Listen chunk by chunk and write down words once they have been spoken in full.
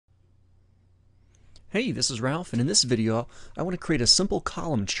Hey, this is Ralph, and in this video I want to create a simple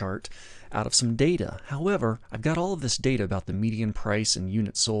column chart out of some data. However, I've got all of this data about the median price and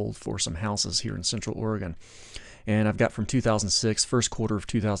units sold for some houses here in Central Oregon. And I've got from 2006, first quarter of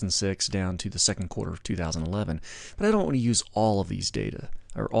 2006, down to the second quarter of 2011. But I don't want to use all of these data,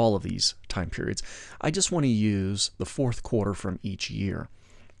 or all of these time periods. I just want to use the fourth quarter from each year.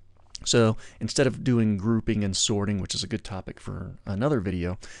 So instead of doing grouping and sorting, which is a good topic for another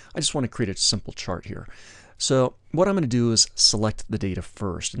video, I just want to create a simple chart here. So what I'm going to do is select the data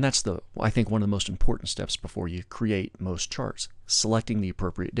first, and that's I think one of the most important steps before you create most charts, selecting the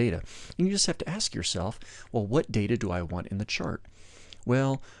appropriate data. And you just have to ask yourself, well, what data do I want in the chart?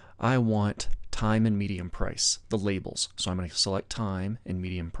 Well, I want time and median price, the labels. So I'm going to select time and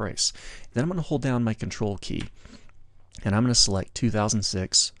median price. Then I'm going to hold down my control key. And I'm going to select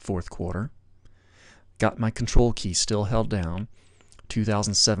 2006 fourth quarter. Got my control key still held down.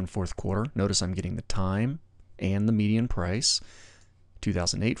 2007 fourth quarter. Notice I'm getting the time and the median price.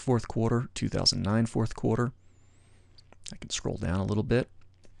 2008 fourth quarter. 2009 fourth quarter. I can scroll down a little bit.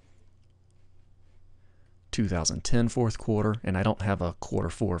 2010 fourth quarter, and I don't have a quarter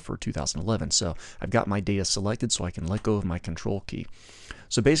four for 2011, so I've got my data selected so I can let go of my control key.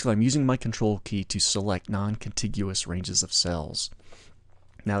 So basically I'm using my control key to select non-contiguous ranges of cells.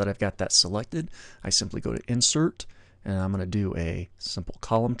 Now that I've got that selected, I simply go to Insert, and I'm going to do a simple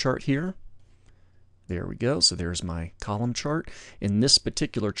column chart here. There we go. So there's my column chart. In this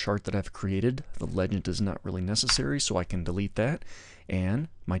particular chart that I've created, the legend is not really necessary, so I can delete that, and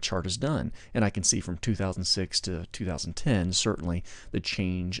my chart is done. And I can see from 2006 to 2010, certainly, the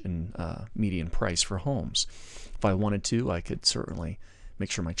change in median price for homes. If I wanted to, I could certainly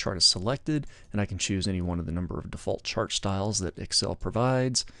make sure my chart is selected, and I can choose any one of the number of default chart styles that Excel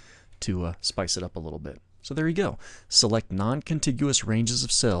provides to spice it up a little bit. So there you go. Select non-contiguous ranges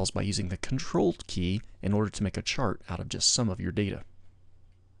of cells by using the Control key in order to make a chart out of just some of your data.